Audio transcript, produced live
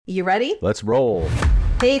You ready? Let's roll.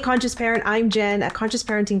 Hey, Conscious Parent, I'm Jen, a conscious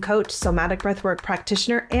parenting coach, somatic breathwork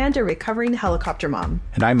practitioner, and a recovering helicopter mom.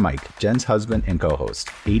 And I'm Mike, Jen's husband and co-host,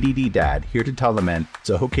 ADD dad, here to tell the men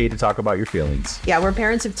it's okay to talk about your feelings. Yeah, we're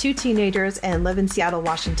parents of 2 teenagers and live in Seattle,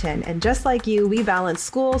 Washington. And just like you, we balance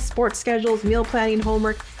school, sports schedules, meal planning,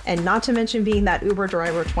 homework, and not to mention being that Uber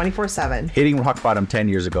driver 24/7. Hitting rock bottom 10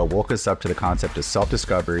 years ago woke us up to the concept of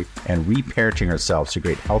self-discovery and reparenting ourselves to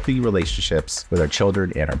create healthy relationships with our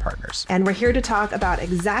children and our partners. And we're here to talk about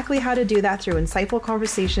exactly how to do that through insightful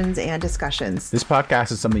conversations and discussions. This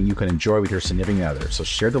podcast is something you can enjoy with your significant other, so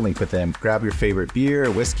share the link with them. Grab your favorite beer,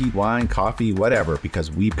 whiskey, wine, coffee, whatever, because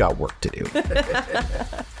we've got work to do.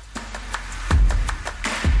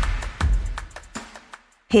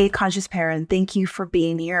 Hey, Conscious Parent, thank you for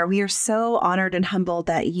being here. We are so honored and humbled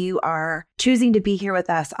that you are choosing to be here with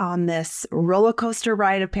us on this roller coaster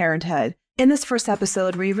ride of parenthood. In this first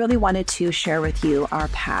episode, we really wanted to share with you our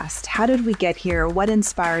past. How did we get here? What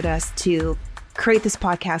inspired us to create this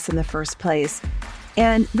podcast in the first place?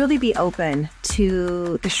 And really be open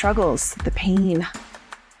to the struggles, the pain,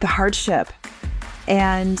 the hardship,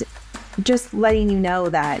 and just letting you know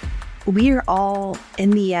that we are all,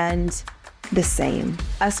 in the end, the same.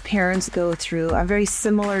 Us parents go through a very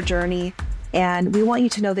similar journey, and we want you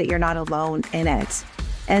to know that you're not alone in it.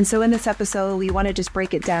 And so in this episode, we want to just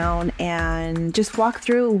break it down and just walk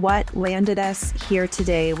through what landed us here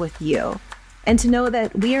today with you. And to know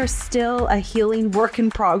that we are still a healing work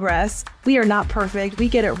in progress. We are not perfect. We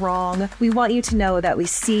get it wrong. We want you to know that we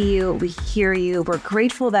see you, we hear you. We're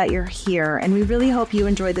grateful that you're here. And we really hope you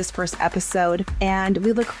enjoyed this first episode. And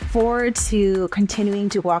we look forward to continuing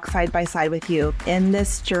to walk side by side with you in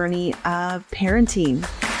this journey of parenting.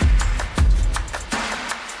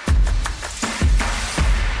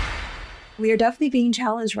 We are definitely being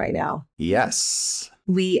challenged right now. Yes.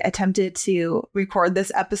 We attempted to record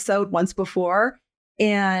this episode once before.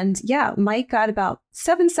 And yeah, Mike got about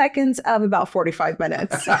 7 seconds of about 45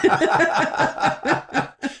 minutes.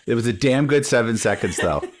 It was a damn good 7 seconds,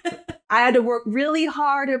 though. I had to work really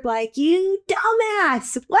hard to be like, you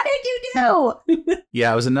dumbass, what did you do?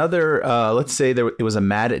 Yeah, it was another, let's say it was a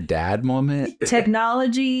mad at dad moment.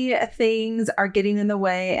 Technology things are getting in the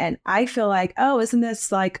way. And I feel like, oh, isn't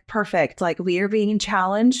this like perfect? Like we are being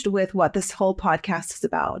challenged with what this whole podcast is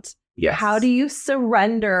about. Yes. How do you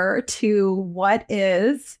surrender to what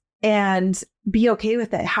is and be okay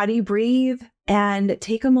with it? How do you breathe and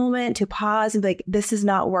take a moment to pause and be like, this is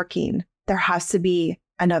not working. There has to be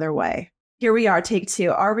another way. Here we are, take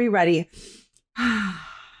 2. Are we ready?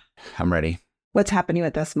 I'm ready. What's happening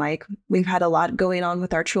with us, Mike? We've had a lot going on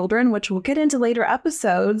with our children, which we'll get into later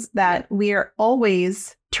episodes, that we are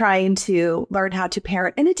always trying to learn how to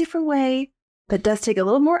parent in a different way. That does take a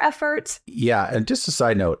little more effort. Yeah. And just a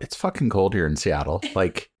side note, it's fucking cold here in Seattle.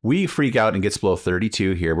 Like we freak out and it gets below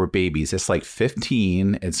 32 here. We're babies. It's like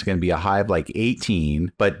 15. It's going to be a high of like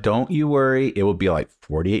 18. But don't you worry. It will be like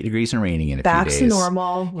 48 degrees and raining in a few days. Back to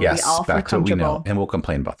normal. We'll yes, be all back to what we know. comfortable. And we'll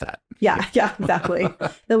complain about that. Yeah, exactly.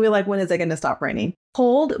 Then we're like, when is it going to stop raining?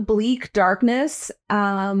 Cold, bleak darkness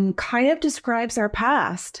kind of describes our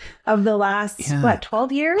past of the last,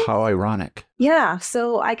 12 years? How ironic. Yeah.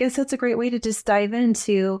 So I guess that's a great way to just dive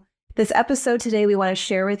into this episode today. We want to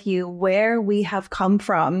share with you where we have come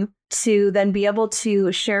from to then be able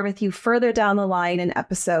to share with you further down the line in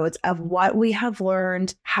episodes of what we have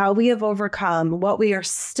learned, how we have overcome, what we are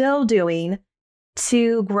still doing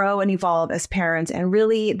to grow and evolve as parents. And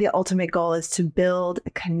really the ultimate goal is to build a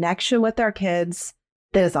connection with our kids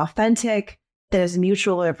that is authentic, that is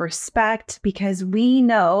mutual of respect, because we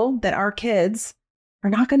know that our kids are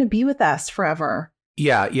not going to be with us forever.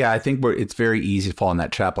 Yeah. I think it's very easy to fall in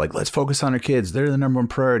that trap. Like, let's focus on our kids. They're the number one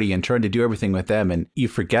priority and trying to do everything with them. And you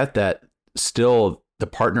forget that still the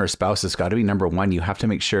partner or spouse has got to be number one. You have to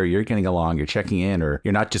make sure you're getting along, you're checking in, or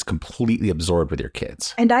you're not just completely absorbed with your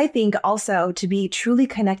kids. And I think also to be truly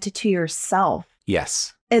connected to yourself.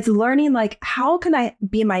 Yes. It's learning, like, how can I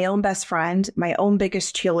be my own best friend, my own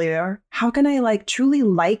biggest cheerleader? How can I like truly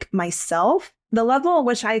like myself? The level at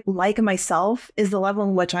which I like myself is the level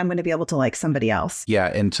in which I'm going to be able to like somebody else. Yeah.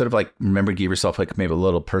 And sort of like, remember, give yourself like maybe a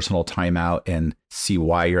little personal timeout and see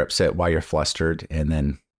why you're upset, why you're flustered, and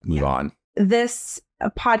then move on. This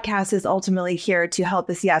podcast is ultimately here to help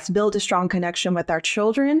us, yes, build a strong connection with our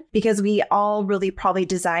children, because we all really probably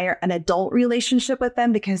desire an adult relationship with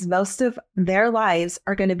them, because most of their lives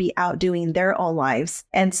are going to be out doing their own lives.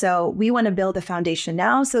 And so we want to build a foundation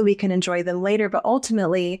now so we can enjoy them later, but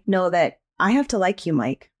ultimately know that I have to like you,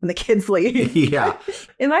 Mike, when the kids leave. Yeah.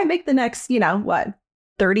 It might make the next,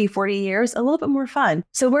 30, 40 years a little bit more fun.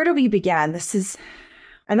 So where do we begin?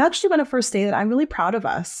 And I actually want to first say that I'm really proud of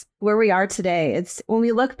us where we are today. It's when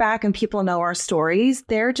we look back and people know our stories,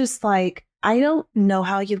 they're just like, I don't know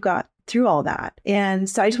how you've got through all that. And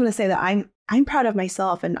so I just want to say that I'm proud of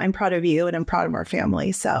myself and I'm proud of you and I'm proud of our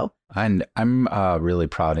family. So, and I'm really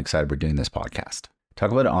proud and excited we're doing this podcast.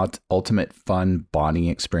 Talk about an ultimate fun bonding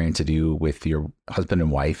experience to do with your husband and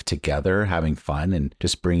wife together, having fun and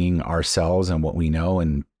just bringing ourselves and what we know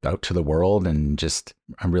and out to the world. And just,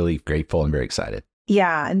 I'm really grateful and very excited.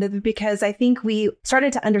 Yeah. And because I think we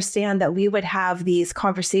started to understand that we would have these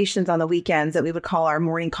conversations on the weekends that we would call our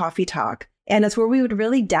morning coffee talk. And it's where we would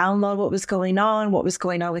really download what was going on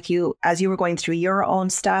with you as you were going through your own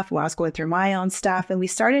stuff, while I was going through my own stuff. And we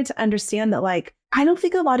started to understand that, like, I don't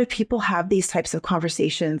think a lot of people have these types of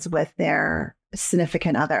conversations with their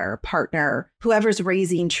significant other, partner, whoever's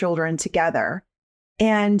raising children together.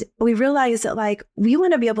 And we realized that, like, we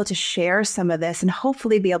want to be able to share some of this and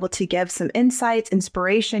hopefully be able to give some insights,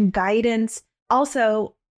 inspiration, guidance.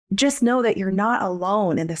 Also, just know that you're not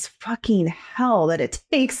alone in this fucking hell that it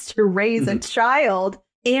takes to raise a child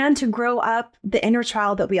and to grow up the inner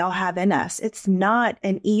child that we all have in us. It's not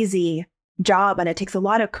an easy job, and it takes a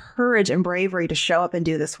lot of courage and bravery to show up and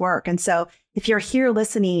do this work. And so if you're here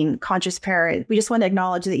listening, conscious parent, we just want to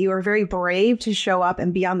acknowledge that you are very brave to show up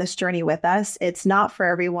and be on this journey with us. It's not for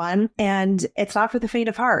everyone, and it's not for the faint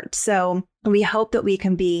of heart. So we hope that we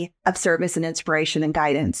can be of service and inspiration and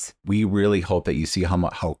guidance. We really hope that you see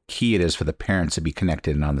how key it is for the parents to be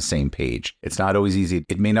connected and on the same page. It's not always easy.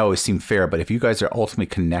 It may not always seem fair, but if you guys are ultimately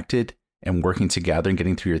connected and working together and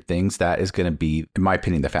getting through your things, that is going to be, in my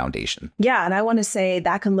opinion, the foundation. Yeah. And I want to say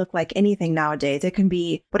that can look like anything nowadays. It can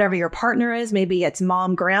be whatever your partner is. Maybe it's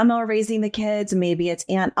mom, grandma raising the kids. Maybe it's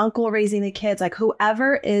aunt, uncle raising the kids. Like,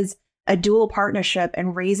 whoever is a dual partnership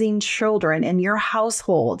and raising children in your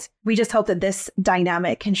household. We just hope that this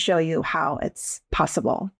dynamic can show you how it's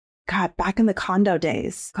possible. God, back in the condo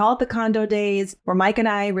days, call it the condo days, where Mike and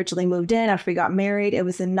I originally moved in after we got married. It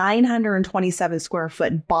was a 927 square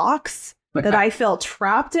foot box that I felt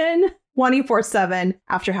trapped in 24/7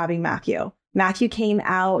 after having Matthew. Matthew came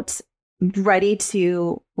out ready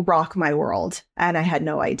to rock my world, and I had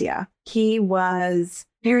no idea. He was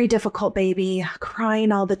very difficult baby,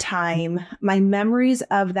 crying all the time. My memories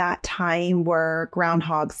of that time were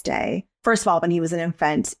Groundhog's Day. First of all, when he was an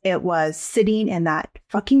infant, it was sitting in that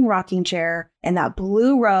fucking rocking chair in that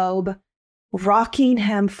blue robe, rocking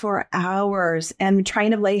him for hours, and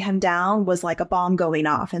trying to lay him down was like a bomb going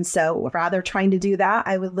off. And so rather trying to do that,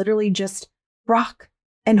 I would literally just rock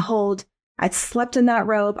and hold. I'd slept in that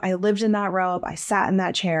robe. I lived in that robe. I sat in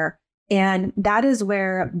that chair. And that is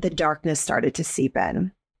where the darkness started to seep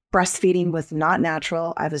in. Breastfeeding was not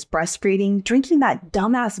natural. I was breastfeeding, drinking that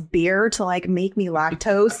dumbass beer to like make me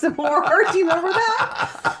lactose more. Do you remember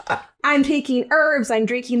that? I'm taking herbs. I'm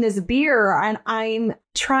drinking this beer and I'm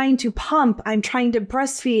trying to pump. I'm trying to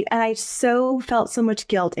breastfeed. And I felt so much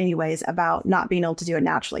guilt anyways about not being able to do it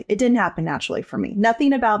naturally. It didn't happen naturally for me.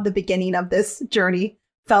 Nothing about the beginning of this journey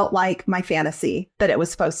felt like my fantasy that it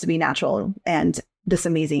was supposed to be natural and this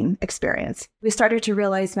amazing experience. We started to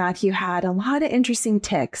realize Matthew had a lot of interesting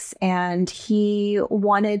tics, and he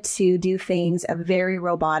wanted to do things a very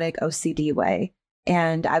robotic OCD way.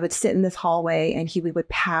 And I would sit in this hallway and we would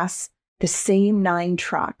pass the same 9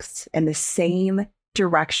 trucks in the same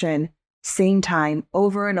direction, same time,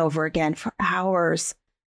 over and over again for hours.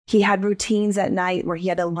 He had routines at night where he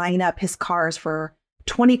had to line up his cars for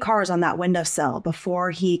 20 cars on that windowsill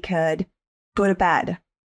before he could go to bed.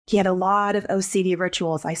 He had a lot of OCD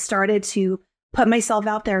rituals. I started to put myself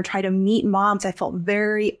out there and try to meet moms. I felt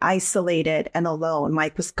very isolated and alone.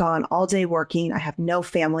 Mike was gone all day working. I have no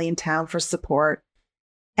family in town for support.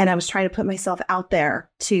 And I was trying to put myself out there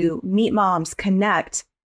to meet moms, connect.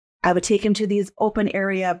 I would take him to this open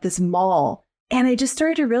area of this mall. And I just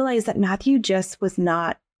started to realize that Matthew just was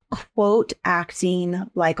not, quote, acting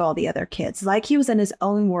like all the other kids, like he was in his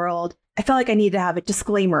own world. I felt like I needed to have a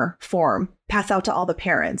disclaimer form pass out to all the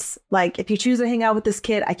parents. Like, if you choose to hang out with this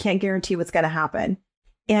kid, I can't guarantee what's going to happen.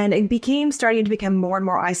 And it starting to become more and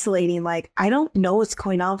more isolating. Like, I don't know what's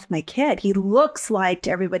going on with my kid. He looks like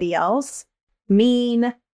to everybody else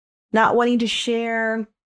mean, not wanting to share,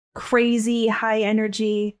 crazy, high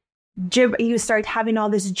energy. He started having all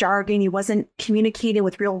this jargon. He wasn't communicating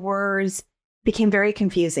with real words. Became very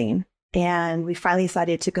confusing. And we finally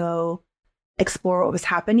decided to go explore what was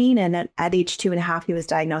happening. And at age 2.5, he was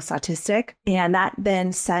diagnosed autistic. And that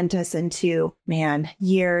then sent us into,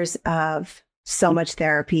 years of so much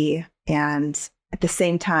therapy. And at the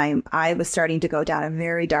same time, I was starting to go down a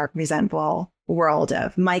very dark, resentful world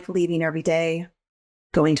of Mike leaving every day,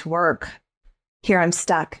 going to work, here I'm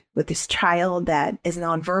stuck with this child that is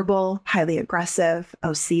nonverbal, highly aggressive,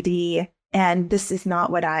 OCD, and this is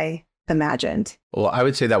not what I imagined. Well, I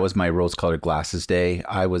would say that was my rose-colored glasses day.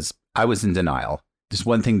 I was in denial. There's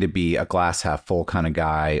one thing to be a glass half full kind of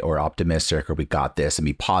guy or optimistic or we got this and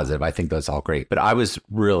be positive. I think that's all great. But I was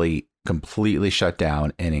really completely shut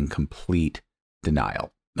down and in complete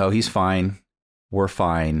denial. No, he's fine. We're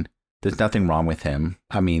fine. There's nothing wrong with him.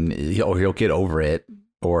 I mean, he'll get over it,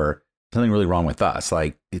 or something really wrong with us.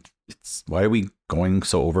 Like, it's why are we going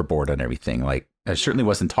so overboard on everything? Like, I certainly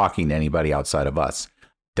wasn't talking to anybody outside of us.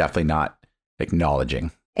 Definitely not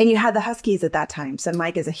acknowledging. And you had the Huskies at that time. So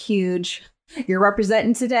Mike is you're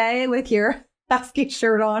representing today with your Husky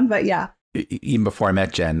shirt on, but yeah. Even before I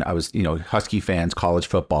met Jen, I was, Husky fans, college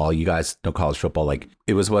football. You guys know college football. Like,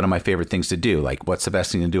 it was one of my favorite things to do. Like, what's the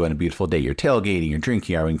best thing to do on a beautiful day? You're tailgating, you're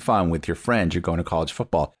drinking, you're having fun with your friends. You're going to college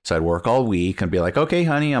football. So I'd work all week and be like, okay,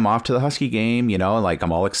 honey, I'm off to the Husky game. Like,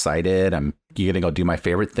 I'm all excited. I'm going to go do my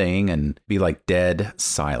favorite thing and be like dead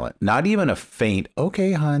silent. Not even a faint,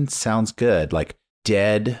 okay, hon, sounds good. Like,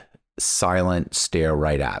 dead silent stare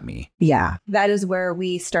right at me. Yeah, that is where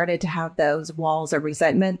we started to have those walls of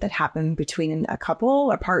resentment that happen between a couple,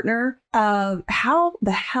 a partner. How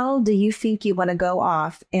the hell do you think you want to go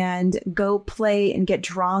off and go play and get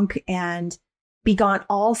drunk and be gone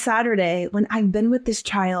all Saturday when I've been with this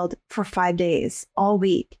child for 5 days, all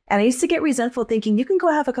week? And I used to get resentful thinking, you can go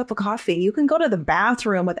have a cup of coffee. You can go to the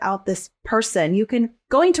bathroom without this person.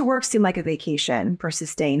 Going to work seemed like a vacation versus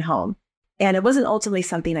staying home. And it wasn't ultimately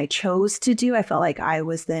something I chose to do. I felt like I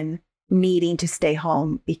was then needing to stay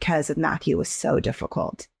home because of Matthew was so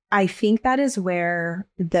difficult. I think that is where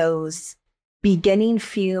those beginning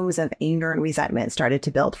fumes of anger and resentment started to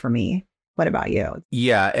build for me. What about you?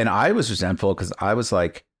 Yeah. And I was resentful because I was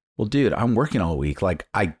like, well, dude, I'm working all week. Like,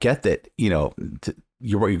 I get that, what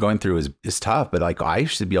you're going through is tough, but like, I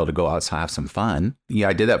should be able to go outside and have some fun. Yeah,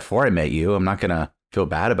 I did that before I met you. I'm not going to feel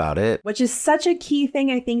bad about it. Which is such a key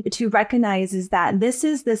thing, I think, to recognize is that this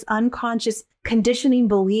is this unconscious conditioning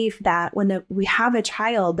belief that when we have a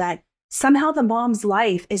child, that somehow the mom's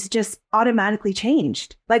life is just automatically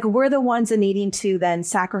changed. Like, we're the ones that needing to then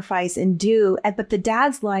sacrifice and do, but the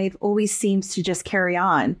dad's life always seems to just carry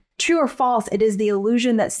on. True or false, it is the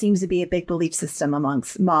illusion that seems to be a big belief system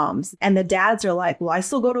amongst moms. And the dads are like, well, I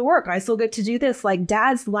still go to work. I still get to do this. Like,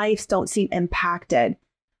 dads' lives don't seem impacted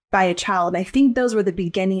by a child. And I think those were the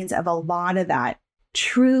beginnings of a lot of that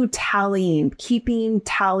true tallying, keeping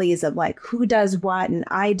tallies of like who does what and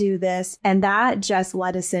I do this. And that just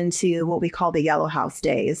led us into what we call the Yellow House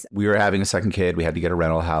days. We were having a second kid. We had to get a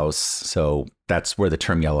rental house. So that's where the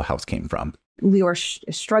term Yellow House came from. We were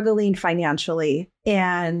struggling financially.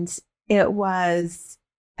 And it was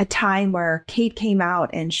a time where Kate came out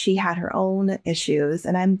and she had her own issues.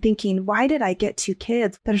 And I'm thinking, why did I get 2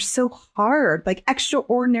 kids that are so hard, like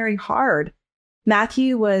extraordinary hard?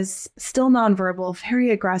 Matthew was still nonverbal, very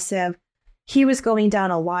aggressive. He was going down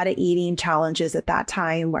a lot of eating challenges at that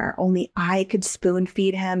time where only I could spoon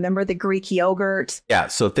feed him. Remember the Greek yogurt? Yeah.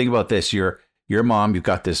 So think about this. Your mom, you've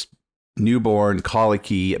got this newborn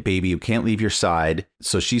colicky baby who can't leave your side.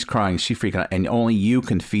 So she's crying, she's freaking out, and only you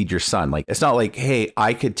can feed your son. Like, it's not like, hey,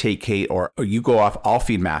 I could take Kate or you go off, I'll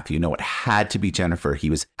feed Matthew. No, it had to be Jennifer. He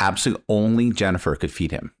was absolutely only Jennifer could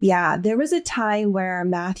feed him. Yeah, there was a time where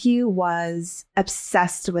Matthew was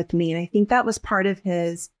obsessed with me. And I think that was part of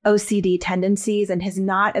his OCD tendencies and his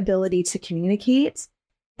not ability to communicate.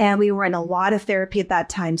 And we were in a lot of therapy at that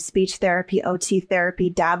time, speech therapy, OT therapy,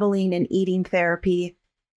 dabbling in eating therapy.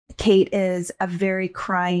 Kate is a very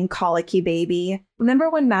crying, colicky baby. Remember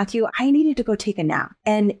when Matthew, I needed to go take a nap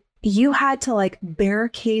and you had to like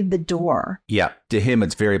barricade the door. Yeah. To him,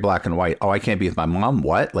 it's very black and white. Oh, I can't be with my mom.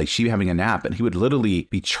 What? Like, she having a nap, and he would literally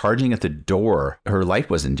be charging at the door. Her life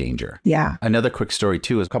was in danger. Yeah. Another quick story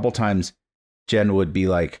too is a couple times Jen would be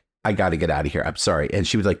like, I got to get out of here. I'm sorry. And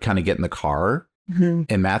she would like kind of get in the car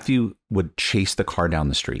and Matthew would chase the car down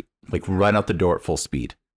the street, like run out the door at full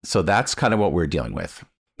speed. So that's kind of what we're dealing with.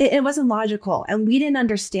 It wasn't logical and we didn't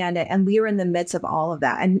understand it. And we were in the midst of all of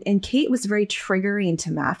that. And Kate was very triggering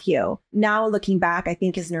to Matthew. Now looking back, I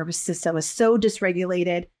think his nervous system was so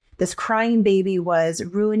dysregulated. This crying baby was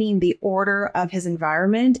ruining the order of his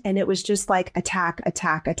environment. And it was just like attack,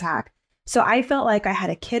 attack, attack. So I felt like I had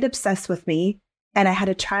a kid obsessed with me and I had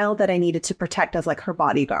a child that I needed to protect as like her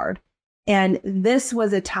bodyguard. And this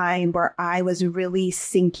was a time where I was really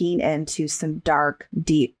sinking into some dark,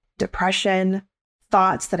 deep depression,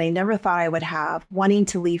 thoughts that I never thought I would have, wanting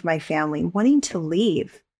to leave my family, wanting to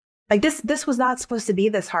leave. Like this was not supposed to be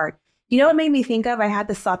this hard. You know what made me think of? I had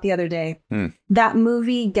this thought the other day. That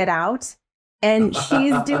movie, Get Out, And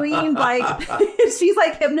she's doing like, she's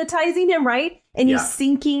like hypnotizing him, right? And he's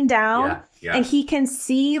sinking down and he can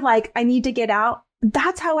see like, I need to get out.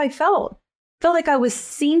 That's how I felt. Felt like I was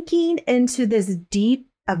sinking into this deep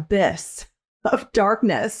abyss of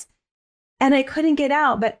darkness and I couldn't get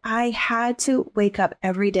out, but I had to wake up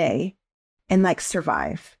every day and like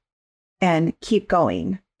survive and keep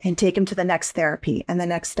going and take him to the next therapy and the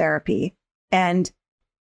next therapy. And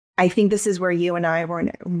I think this is where you and I were in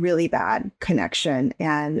a really bad connection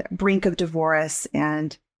and brink of divorce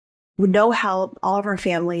and with no help. All of our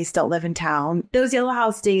families still live in town. Those Yellow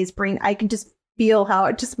House days I can just feel how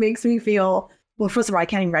it just makes me feel. Well, first of all, I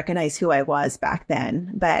can't even recognize who I was back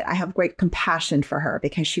then, but I have great compassion for her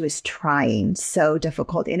because she was trying so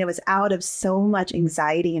difficult. And it was out of so much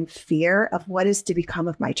anxiety and fear of what is to become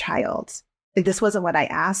of my child. Like, this wasn't what I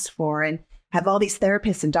asked for. And have all these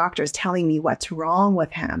therapists and doctors telling me what's wrong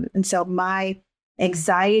with him. And so my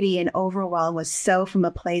anxiety and overwhelm was so from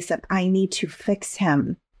a place of, I need to fix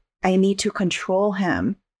him. I need to control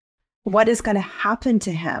him. What is going to happen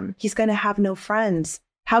to him? He's going to have no friends.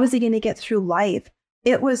 How is he going to get through life?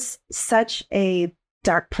 It was such a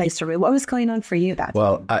dark place for me. What was going on for you that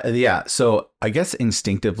time? So I guess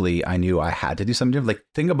instinctively I knew I had to do something. Like,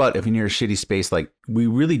 think about if you're in a shitty space, like we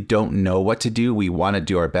really don't know what to do. We want to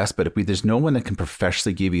do our best, but if there's no one that can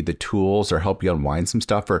professionally give you the tools or help you unwind some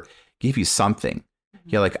stuff or give you something.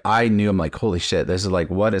 Yeah, like I knew, I'm like, holy shit, this is like,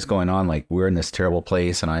 what is going on? Like, we're in this terrible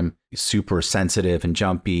place and I'm super sensitive and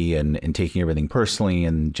jumpy and taking everything personally.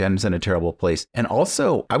 And Jen's in a terrible place. And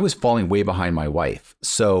also, I was falling way behind my wife.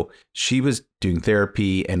 So she was doing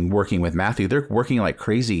therapy and working with Matthew. They're working like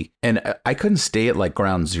crazy. And I couldn't stay at like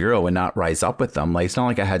ground zero and not rise up with them. Like, it's not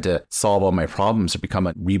like I had to solve all my problems or become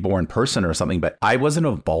a reborn person or something, but I wasn't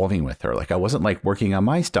evolving with her. Like, I wasn't like working on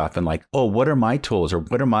my stuff and like, oh, what are my tools or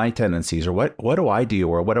what are my tendencies or what do I do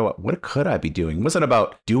or what could I be doing? It wasn't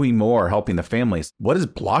about doing more, helping the families. What is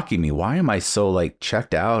blocking me? Why am I so like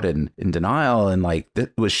checked out and in denial? And like,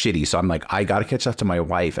 that was shitty. So I'm like, I got to catch up to my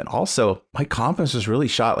wife. And also my confidence was really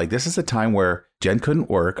shot. Like, this is a time where Jen couldn't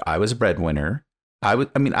work. I was a breadwinner. I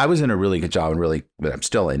was in a really good job and but I'm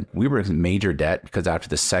still in. We were in major debt because after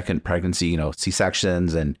the second pregnancy,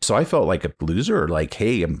 C-sections. And so I felt like a loser, like,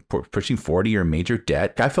 hey, I'm pushing 40 or major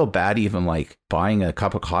debt. I felt bad even like buying a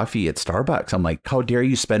cup of coffee at Starbucks. I'm like, how dare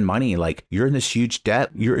you spend money? Like, you're in this huge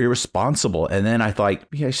debt. You're irresponsible. And then I thought,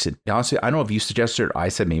 maybe I should, honestly, I don't know if you suggested or I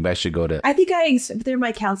said maybe I should go to. I think through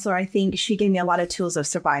my counselor, I think she gave me a lot of tools of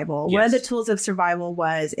survival. Yes. One of the tools of survival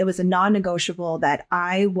was, it was a non-negotiable that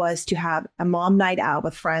I was to have a mom night out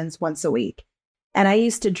with friends once a week. And I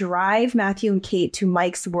used to drive Matthew and Kate to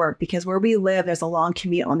Mike's work because where we live, there's a long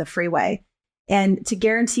commute on the freeway. And to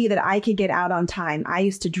guarantee that I could get out on time, I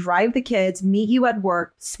used to drive the kids, meet you at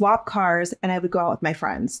work, swap cars, and I would go out with my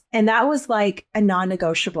friends. And that was like a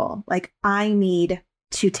non-negotiable. Like, I need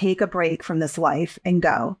to take a break from this life and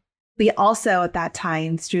go. We also at that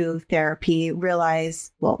time through therapy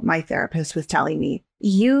realized, well, my therapist was telling me,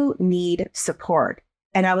 you need support.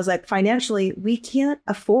 And I was like, financially, we can't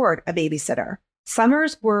afford a babysitter.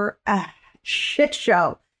 Summers were a shit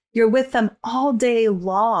show. You're with them all day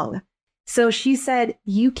long. So she said,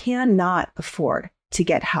 you cannot afford to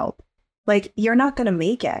get help. Like, you're not going to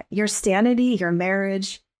make it. Your sanity, your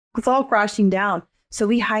marriage, it's all crashing down. So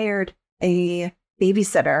we hired a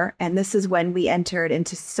babysitter. And this is when we entered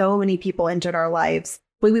into so many people entered our lives.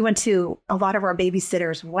 We went to a lot of our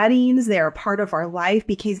babysitters' weddings. They are part of our life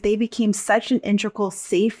because they became such an integral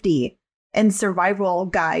safety and survival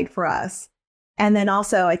guide for us. And then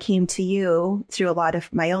also I came to you through a lot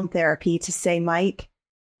of my own therapy to say, Mike,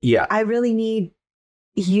 yeah, I really need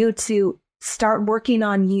you to start working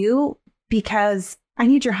on you because I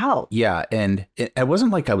need your help. Yeah. And it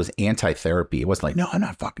wasn't like I was anti-therapy. It wasn't like, no, I'm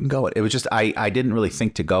not fucking going. It was just, I didn't really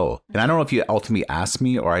think to go. And I don't know if you ultimately asked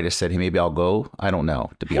me or I just said, hey, maybe I'll go. I don't know,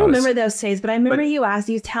 to be honest. I don't remember those days, but I remember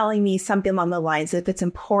you telling me something along the lines, if it's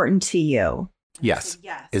important to you. Yes.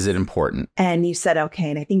 Yes. Is it important? And you said, okay.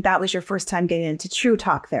 And I think that was your first time getting into true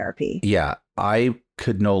talk therapy. Yeah. I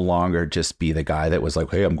could no longer just be the guy that was like,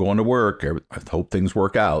 hey, I'm going to work. I hope things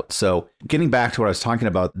work out. So getting back to what I was talking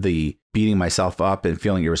about, the beating myself up and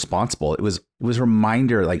feeling irresponsible, it was a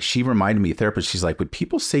reminder. Like, she reminded me, therapist, she's like, would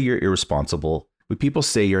people say you're irresponsible? Would people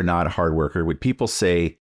say you're not a hard worker? Would people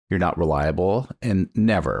say you're not reliable? And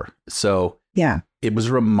never. So yeah, it was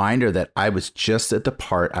a reminder that I was just at the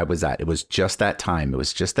part I was at. It was just that time. It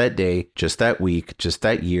was just that day, just that week, just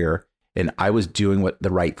that year. And I was doing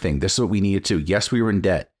the right thing. This is what we needed to. Yes, we were in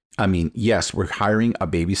debt. I mean, yes, we're hiring a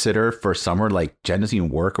babysitter for summer. Like, Jen doesn't even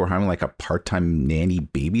work. We're hiring like a part-time nanny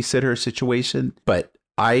babysitter situation. But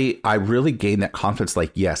I really gained that confidence.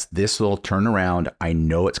 Like, yes, this will turn around. I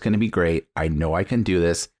know it's going to be great. I know I can do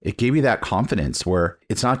this. It gave me that confidence where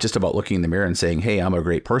it's not just about looking in the mirror and saying, hey, I'm a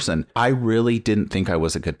great person. I really didn't think I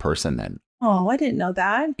was a good person then. Oh, I didn't know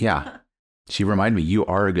that. Yeah. She reminded me, you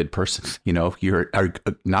are a good person. You know, you're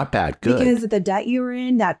not bad, good. Because of the debt you were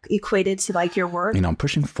in, that equated to like your worth. You know, I'm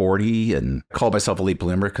pushing 40 and called myself a late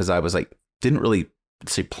bloomer because I was like, didn't really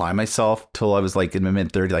apply myself till I was like in my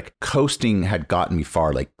mid 30s. Like coasting had gotten me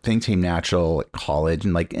far. Like things came natural at college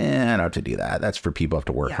and like, I don't have to do that. That's for people who have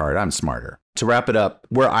to work hard. I'm smarter. To wrap it up,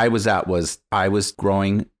 where I was at was I was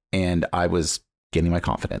growing and I was getting my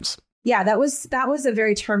confidence. Yeah, that was a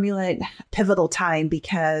very turbulent, pivotal time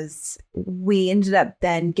because we ended up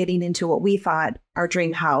then getting into what we thought our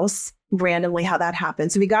dream house, randomly how that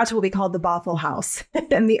happened. So we got to what we called the Bothell house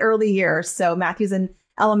in the early years. So Matthew's in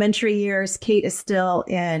elementary years, Kate is still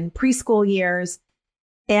in preschool years.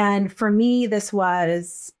 And for me, this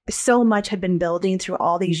was so much had been building through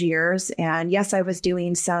all these years. And yes, I was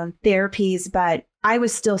doing some therapies, but I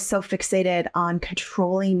was still so fixated on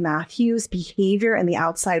controlling Matthew's behavior in the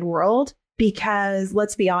outside world, because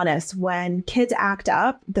let's be honest, when kids act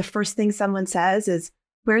up, the first thing someone says is,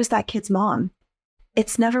 where's that kid's mom?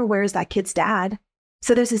 It's never, where's that kid's dad?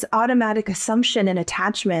 So there's this automatic assumption and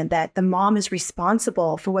attachment that the mom is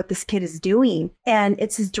responsible for what this kid is doing. And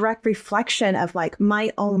it's this direct reflection of like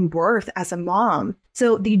my own worth as a mom.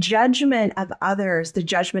 So the judgment of others, the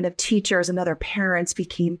judgment of teachers and other parents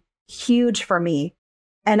became huge for me.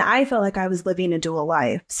 And I felt like I was living a dual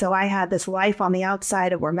life. So I had this life on the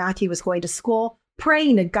outside of where Matthew was going to school,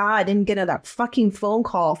 praying to God, didn't get that fucking phone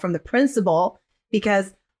call from the principal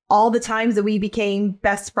because all the times that we became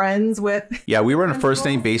best friends with. Yeah, we were on a first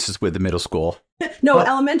name basis with the middle school.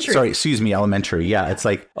 Elementary. Sorry, excuse me, elementary. Yeah, it's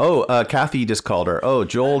like, Kathy just called her. Oh,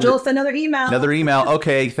 Joel sent another email.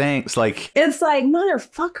 Okay, thanks. Like, it's like,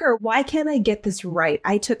 motherfucker, why can't I get this right?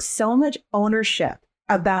 I took so much ownership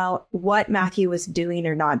about what Matthew was doing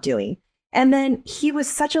or not doing. And then he was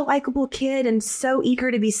such a likable kid and so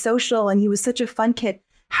eager to be social. And he was such a fun kid,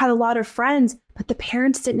 had a lot of friends, but the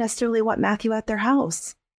parents didn't necessarily want Matthew at their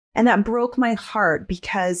house. And that broke my heart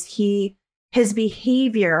because his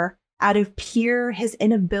behavior out of his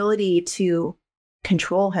inability to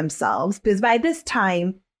control himself, because by this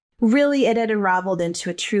time, really it had unraveled into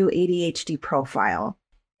a true ADHD profile.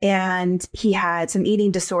 And he had some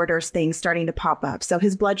eating disorders, things starting to pop up. So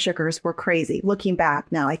his blood sugars were crazy. Looking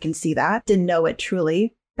back now, I can see that. Didn't know it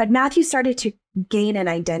truly. But Matthew started to gain an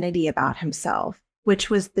identity about himself, which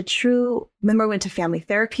was the true, remember, I went to family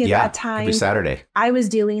therapy at that time. Every Saturday. I was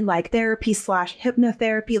doing like therapy /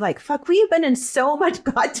 hypnotherapy. Like, fuck, we've been in so much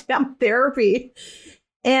goddamn therapy.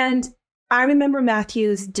 And I remember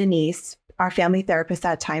Matthew's Denise, our family therapist at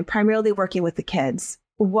that time, primarily working with the kids,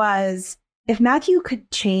 was if Matthew could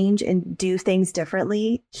change and do things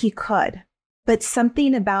differently, he could. But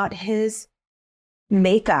something about his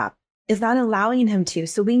makeup is not allowing him to.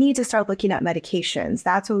 So we need to start looking at medications.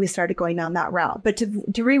 That's when we started going down that route. But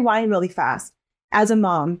to rewind really fast, as a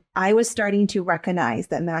mom, I was starting to recognize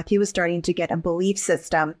that Matthew was starting to get a belief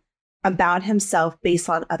system about himself based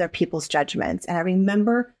on other people's judgments. And I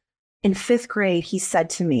remember in 5th grade, he said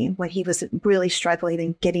to me when he was really struggling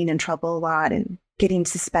and getting in trouble a lot and getting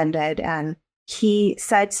suspended. And he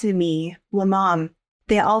said to me, well, Mom,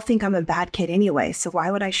 they all think I'm a bad kid anyway. So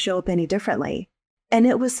why would I show up any differently? And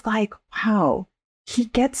it was like, wow, he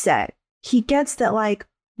gets it. He gets that, like,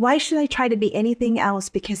 why should I try to be anything else?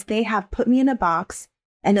 Because they have put me in a box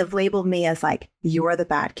and have labeled me as like, you're the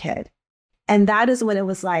bad kid. And that is when it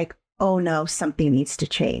was like, oh no, something needs to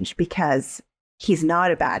change because he's not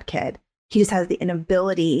a bad kid. He just has the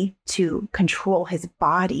inability to control his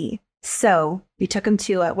body. So we took him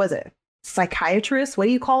to psychiatrist? What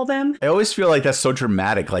do you call them? I always feel like that's so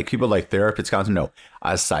dramatic. Like people like therapists, counselor. No,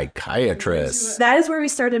 a psychiatrist. That is where we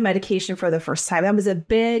started medication for the first time. That was a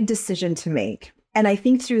big decision to make. And I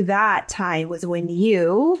think through that time was when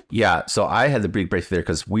you... Yeah. So I had the big breakthrough there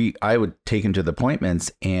because I would take him to the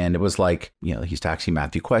appointments and it was like, he's asking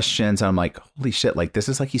Matthew questions. And I'm like, holy shit, like this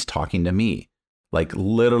is like he's talking to me. Like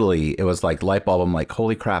literally, it was like light bulb. I'm like,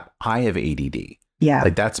 holy crap, I have ADD. Yeah.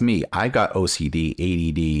 Like that's me. I got OCD,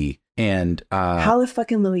 ADD. And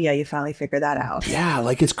hallelujah, you finally figured that out. Yeah,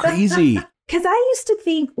 like it's crazy. Because I used to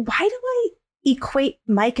think, why do I equate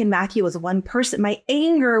Mike and Matthew as one person? My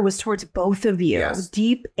anger was towards both of you. Yes.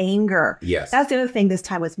 Deep anger. Yes. That's the other thing this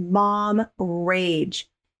time was mom rage,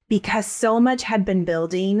 because so much had been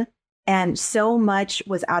building and so much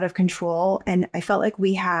was out of control. And I felt like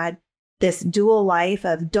we had this dual life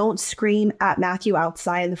of don't scream at Matthew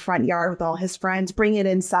outside in the front yard with all his friends, bring it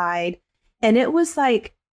inside. And it was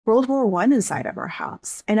like, World War One inside of our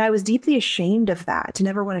house. And I was deeply ashamed of that, to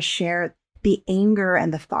never want to share the anger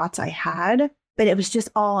and the thoughts I had, but it was just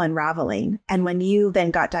all unraveling. And when you then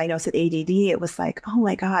got diagnosed with ADD, it was like, oh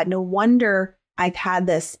my God, no wonder I've had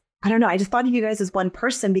this. I don't know. I just thought of you guys as one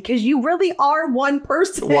person, because you really are one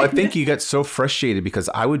person. Well, I think you got so frustrated because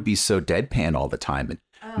I would be so deadpan all the time and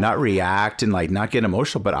not react and like not get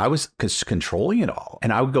emotional, but I was controlling it all.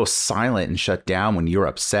 And I would go silent and shut down when you were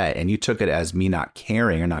upset, and you took it as me not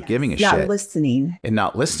caring or not giving a shit. Not listening. And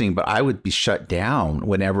not listening, but I would be shut down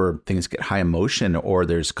whenever things get high emotion or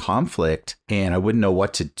there's conflict, and I wouldn't know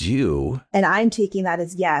what to do. And I'm taking that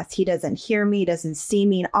as, yes, he doesn't hear me, doesn't see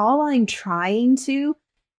me. And all I'm trying to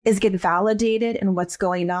is get validated in what's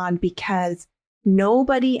going on, because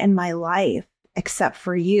nobody in my life except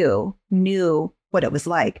for you knew what it was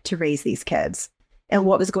like to raise these kids and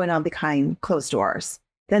what was going on behind closed doors.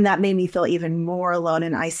 Then that made me feel even more alone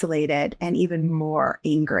and isolated and even more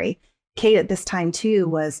angry. Kate at this time too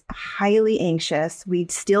was highly anxious.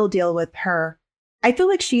 We'd still deal with her. I feel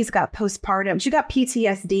like she's got postpartum. She got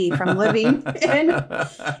PTSD from living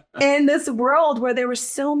in this world where there was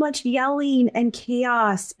so much yelling and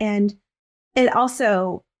chaos. And it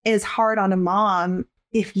also is hard on a mom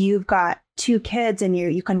if you've got two kids and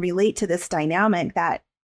you can relate to this dynamic, that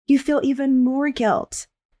you feel even more guilt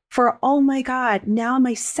for, oh my God, now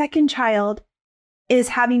my second child is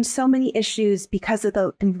having so many issues because of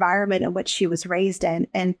the environment in which she was raised in.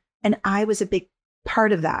 And I was a big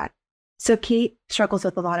part of that. So Kate struggles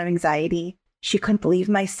with a lot of anxiety. She couldn't leave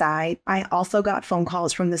my side. I also got phone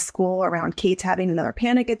calls from the school around Kate's having another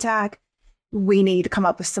panic attack. We need to come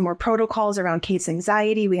up with some more protocols around Kate's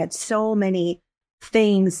anxiety. We had so many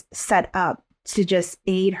things set up to just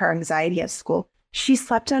aid her anxiety at school. She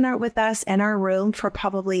slept with us in our room for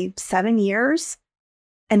probably 7 years.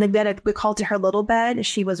 And then we called to her little bed.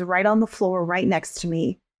 She was right on the floor, right next to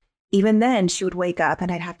me. Even then, she would wake up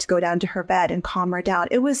and I'd have to go down to her bed and calm her down.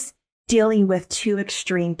 It was dealing with two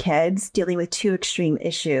extreme kids, dealing with two extreme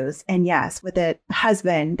issues. And yes, with a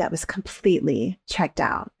husband that was completely checked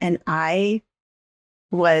out. And I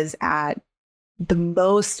was at the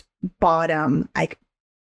most bottom.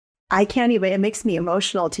 I can't even, it makes me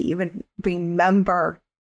emotional to even remember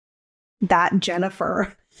that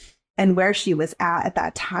Jennifer and where she was at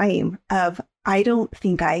that time of, I don't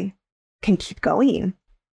think I can keep going.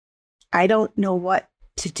 I don't know what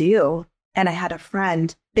to do. And I had a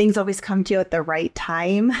friend, things always come to you at the right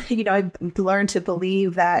time. You know, I've learned to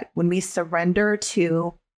believe that when we surrender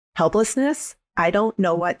to helplessness, I don't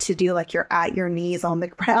know what to do, like you're at your knees on the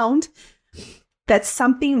ground, that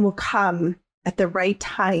something will come at the right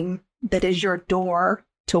time that is your door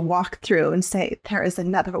to walk through and say, there is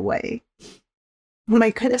another way. Oh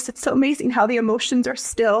my goodness, it's so amazing how the emotions are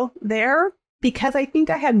still there, because I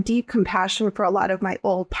think I have deep compassion for a lot of my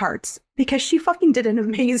old parts, because she fucking did an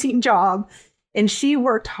amazing job and she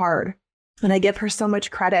worked hard. And I give her so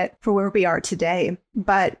much credit for where we are today.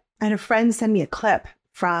 But I had a friend send me a clip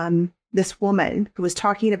from this woman who was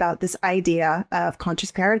talking about this idea of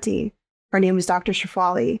conscious parenting. Her name was Dr.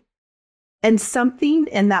 Shefali. And something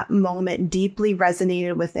in that moment deeply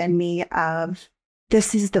resonated within me of,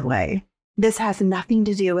 this is the way. This has nothing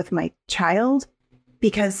to do with my child,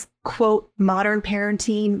 because, quote, modern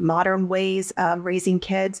parenting, modern ways of raising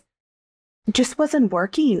kids just wasn't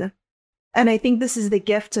working. And I think this is the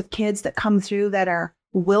gift of kids that come through that are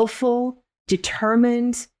willful,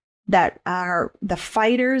 determined, that are the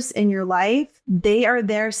fighters in your life. They are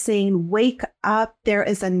there saying, wake up, there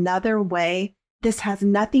is another way. This has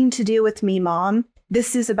nothing to do with me, Mom.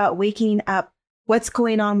 This is about waking up what's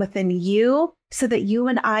going on within you so that you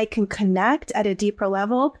and I can connect at a deeper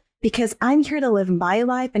level, because I'm here to live my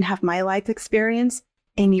life and have my life experience,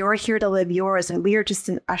 and you're here to live yours. And we are just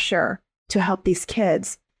an usher to help these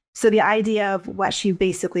kids. So the idea of what she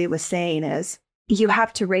basically was saying is, you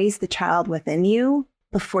have to raise the child within you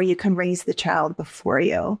before you can raise the child before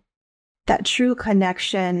you. That true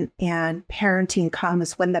connection and parenting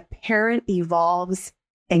comes when the parent evolves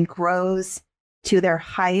and grows to their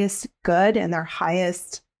highest good and their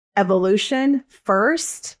highest evolution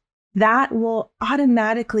first. That will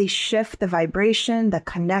automatically shift the vibration, the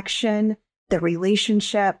connection, the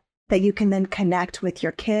relationship, that you can then connect with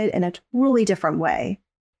your kid in a totally different way.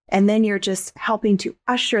 And then you're just helping to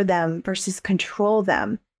usher them versus control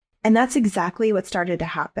them. And that's exactly what started to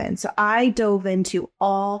happen. So I dove into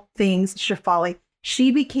all things Shefali.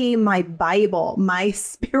 She became my Bible, my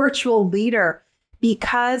spiritual leader,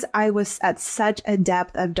 because I was at such a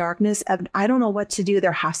depth of darkness of, I don't know what to do.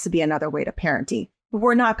 There has to be another way to parenting.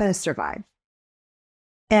 We're not going to survive.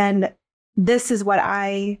 And this is what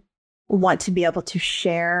I want to be able to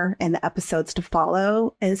share in the episodes to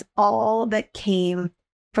follow is all that came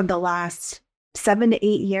from the last 7 to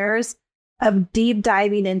 8 years of deep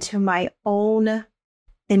diving into my own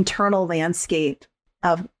internal landscape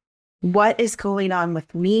of what is going on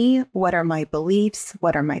with me, what are my beliefs,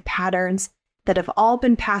 what are my patterns that have all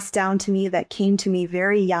been passed down to me that came to me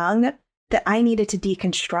very young that I needed to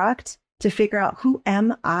deconstruct to figure out who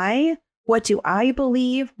am I, what do I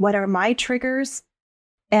believe, what are my triggers.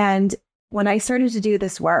 And when I started to do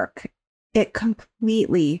this work, it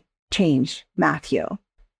completely changed Matthew.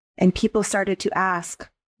 And people started to ask,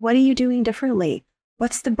 what are you doing differently?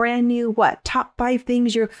 What's the brand new, top 5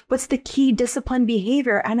 things what's the key discipline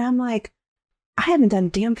behavior? And I'm like, I haven't done a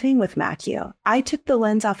damn thing with Matthew. I took the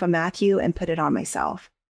lens off of Matthew and put it on myself.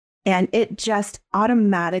 And it just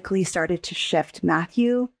automatically started to shift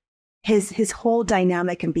Matthew. His whole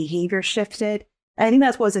dynamic and behavior shifted. I think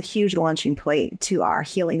that was a huge launching point to our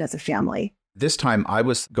healing as a family. This time I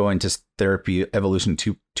was going to therapy evolution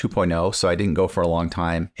 2.0, so I didn't go for a long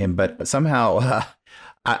time. But somehow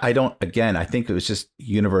I think it was just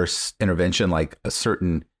universe intervention, like a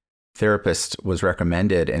certain therapist was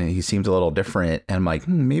recommended and he seemed a little different. And I'm like,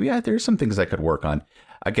 maybe there's some things I could work on.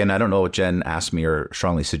 Again, I don't know what Jen asked me or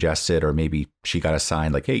strongly suggested, or maybe she got a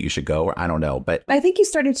sign like, hey, you should go, or I don't know. But I think you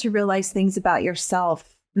started to realize things about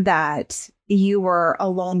yourself, that you were a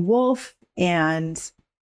lone wolf and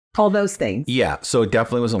all those things. Yeah. So it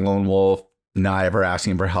definitely was a lone wolf, not ever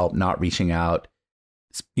asking for help, not reaching out.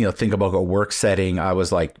 Think about a work setting. I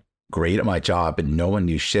was like great at my job and no one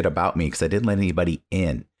knew shit about me because I didn't let anybody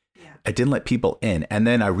in. I didn't let people in. And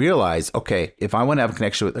then I realized, okay, if I want to have a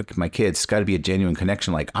connection with my kids, it's got to be a genuine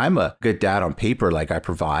connection. Like, I'm a good dad on paper. Like, I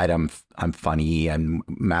provide, I'm funny. And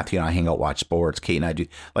Matthew and I hang out, watch sports. Kate and I do.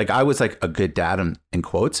 Like, I was like a good dad in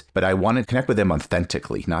quotes, but I wanted to connect with them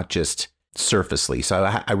authentically, not just surfacely. So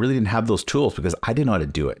I really didn't have those tools because I didn't know how to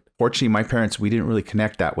do it. Fortunately, my parents, we didn't really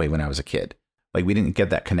connect that way when I was a kid. Like, we didn't get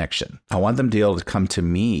that connection. I want them to be able to come to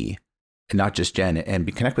me, and not just Jen,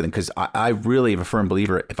 and connect with them. Because I really am a firm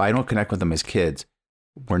believer, if I don't connect with them as kids,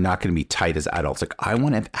 we're not going to be tight as adults. Like, I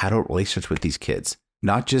want to have adult relationships with these kids,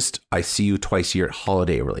 not just I see you twice a year at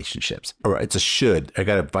holiday relationships. Or it's a should. I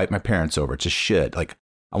got to invite my parents over. It's a should. Like,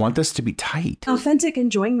 I want this to be tight. Authentic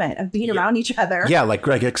enjoyment of being around each other. Yeah, like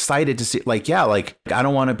excited to see, like I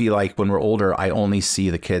don't want to be like, when we're older, I only see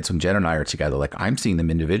the kids when Jen and I are together. Like, I'm seeing them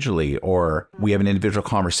individually, or we have an individual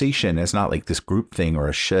conversation. It's not like this group thing or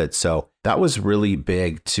a should. So that was really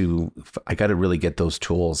big I got to really get those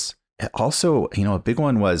tools. Also, a big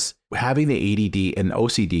one was having the ADD and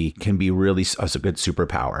OCD can be really a good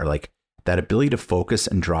superpower. Like, that ability to focus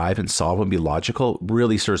and drive and solve and be logical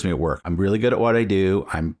really serves me at work. I'm really good at what I do.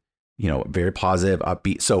 I'm, very positive,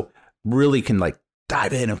 upbeat. So really can like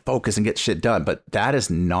dive in and focus and get shit done. But that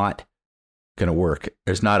is not going to work.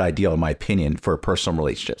 It's not ideal, in my opinion, for a personal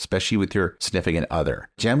relationship, especially with your significant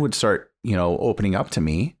other. Jen would start, opening up to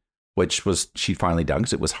me, which was she finally done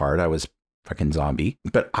because it was hard. I was fucking zombie.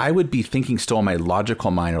 But I would be thinking still in my logical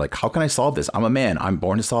mind, like, how can I solve this? I'm a man. I'm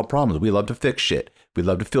born to solve problems. We love to fix shit. We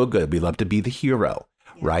love to feel good. We love to be the hero,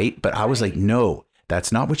 right? But I was like, no,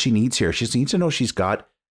 that's not what she needs here. She just needs to know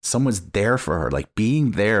someone's there for her. Like,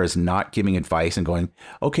 being there is not giving advice and going,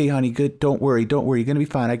 okay, honey, good. Don't worry. You're going to be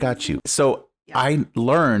fine. I got you. So I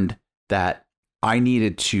learned that I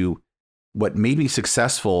needed to, what made me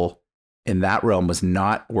successful in that realm was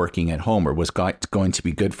not working at home, or was going to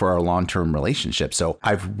be good for our long-term relationship. So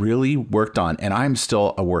I've really worked on, and I'm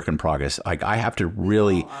still a work in progress. Like, I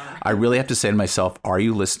really have to say to myself, are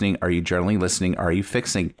you listening? Are you generally listening? Are you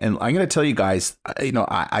fixing? And I'm going to tell you guys,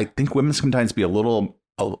 I think women sometimes be a little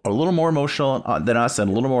more emotional than us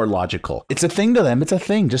and a little more logical. It's a thing to them. It's a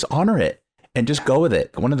thing. Just honor it and just go with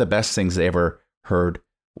it. One of the best things I ever heard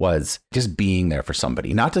was just being there for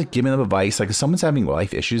somebody, not to give them advice. Like, if someone's having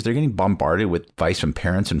life issues, they're getting bombarded with advice from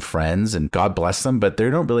parents and friends, and God bless them, but they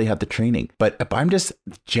don't really have the training. But if I'm just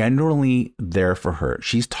generally there for her,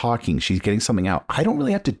 she's talking, she's getting something out, I don't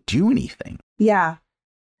really have to do anything. Yeah.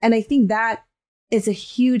 And I think that is a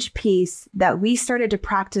huge piece that we started to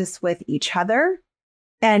practice with each other.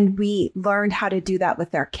 And we learned how to do that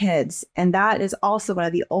with our kids. And that is also one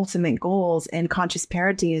of the ultimate goals in conscious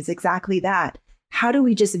parenting, is exactly that. How do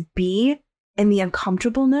we just be in the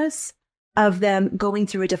uncomfortableness of them going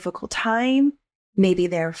through a difficult time? Maybe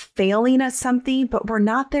they're failing at something, but we're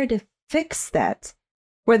not there to fix that.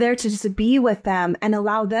 We're there to just be with them and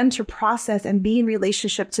allow them to process and be in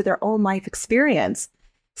relationship to their own life experience.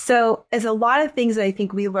 So there's a lot of things that I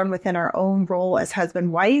think we learn within our own role as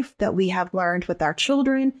husband, wife, that we have learned with our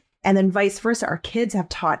children. And then vice versa, our kids have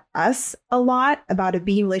taught us a lot about a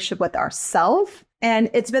being relationship with ourselves. And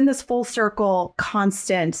it's been this full circle,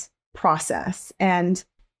 constant process. And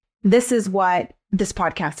this is what this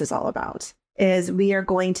podcast is all about, is we are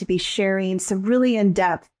going to be sharing some really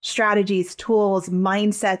in-depth strategies, tools,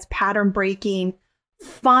 mindsets, pattern breaking,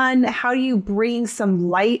 fun. How do you bring some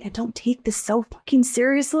light and don't take this so fucking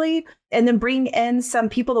seriously? And then bring in some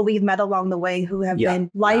people that we've met along the way who have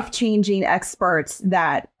been life-changing experts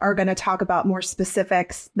that are going to talk about more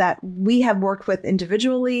specifics that we have worked with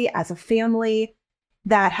individually as a family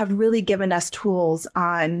that have really given us tools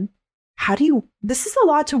on this is a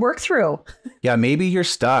lot to work through. Yeah, maybe you're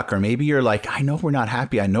stuck, or maybe you're like, I know we're not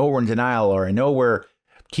happy. I know we're in denial, or I know we're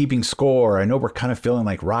keeping score. I know we're kind of feeling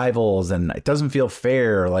like rivals and it doesn't feel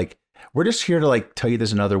fair. Like, we're just here to like tell you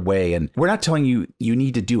there's another way. And we're not telling you you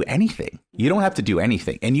need to do anything. You don't have to do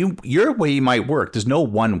anything. And your way might work. There's no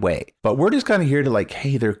one way. But we're just kind of here to like,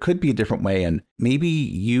 hey, there could be a different way. And maybe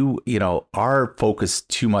you are focused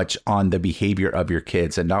too much on the behavior of your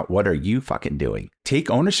kids and not what are you fucking doing. Take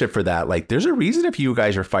ownership for that. Like, there's a reason if you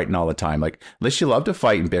guys are fighting all the time. Like, unless you love to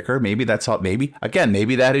fight and bicker, maybe that's all. Maybe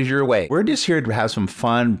that is your way. We're just here to have some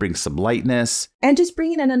fun, bring some lightness. And just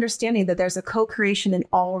bringing an understanding that there's a co-creation in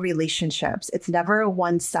all relationships. It's never a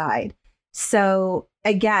one side. So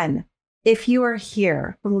again, if you are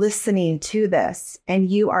here listening to this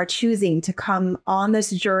and you are choosing to come on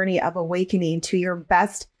this journey of awakening to your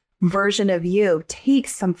best version of you, take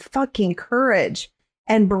some fucking courage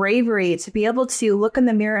and bravery to be able to look in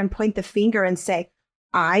the mirror and point the finger and say,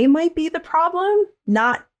 I might be the problem,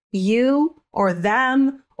 not you or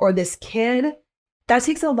them or this kid. That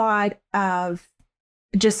takes a lot of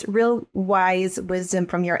just real wise wisdom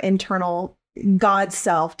from your internal God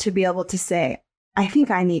self to be able to say, I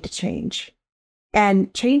think I need to change.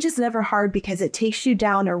 And change is never hard because it takes you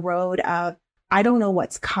down a road of, I don't know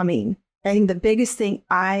what's coming. I think the biggest thing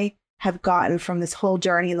I have gotten from this whole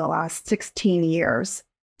journey in the last 16 years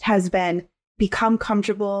has been become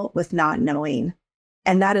comfortable with not knowing.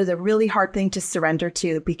 And that is a really hard thing to surrender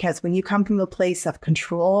to, because when you come from a place of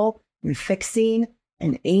control and fixing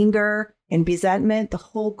and anger and resentment, the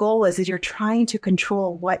whole goal is you're trying to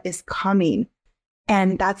control what is coming.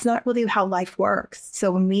 And that's not really how life works.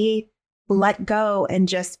 So when we let go and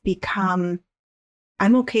just become,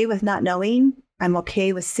 I'm okay with not knowing, I'm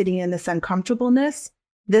okay with sitting in this uncomfortableness.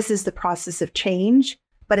 This is the process of change,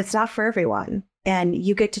 but it's not for everyone. And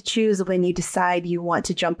you get to choose when you decide you want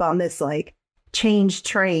to jump on this like change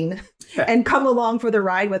train and come along for the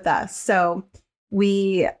ride with us. So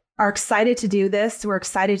we are excited to do this. We're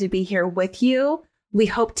excited to be here with you. We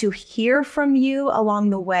hope to hear from you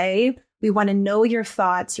along the way. We want to know your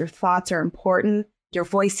thoughts. Your thoughts are important. Your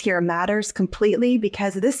voice here matters completely,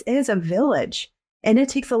 because this is a village and it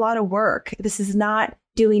takes a lot of work. This is not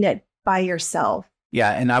doing it by yourself.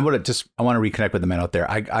 Yeah. And I want to reconnect with the men out there.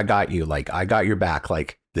 I got you. Like, I got your back.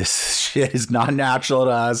 Like, this shit is not natural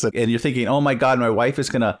to us. And you're thinking, oh my God, my wife is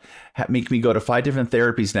going to make me go to 5 different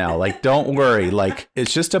therapies now. Like, don't worry. Like,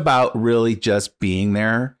 it's just about really just being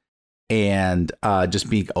there and just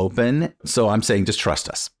being open. So I'm saying just trust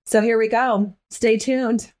us. So here we go. Stay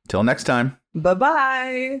tuned. Till next time.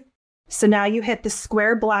 Bye-bye. So now you hit the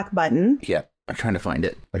square black button. Yeah. I'm trying to find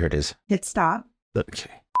it. There it is. Hit stop. Okay.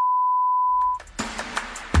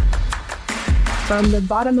 From the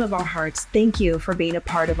bottom of our hearts, thank you for being a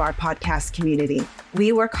part of our podcast community.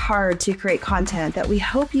 We work hard to create content that we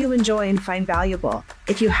hope you enjoy and find valuable.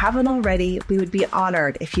 If you haven't already, we would be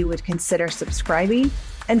honored if you would consider subscribing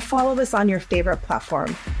and follow us on your favorite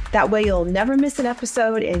platform. That way you'll never miss an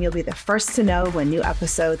episode and you'll be the first to know when new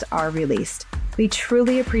episodes are released. We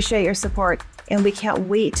truly appreciate your support, and we can't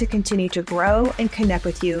wait to continue to grow and connect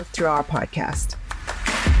with you through our podcast.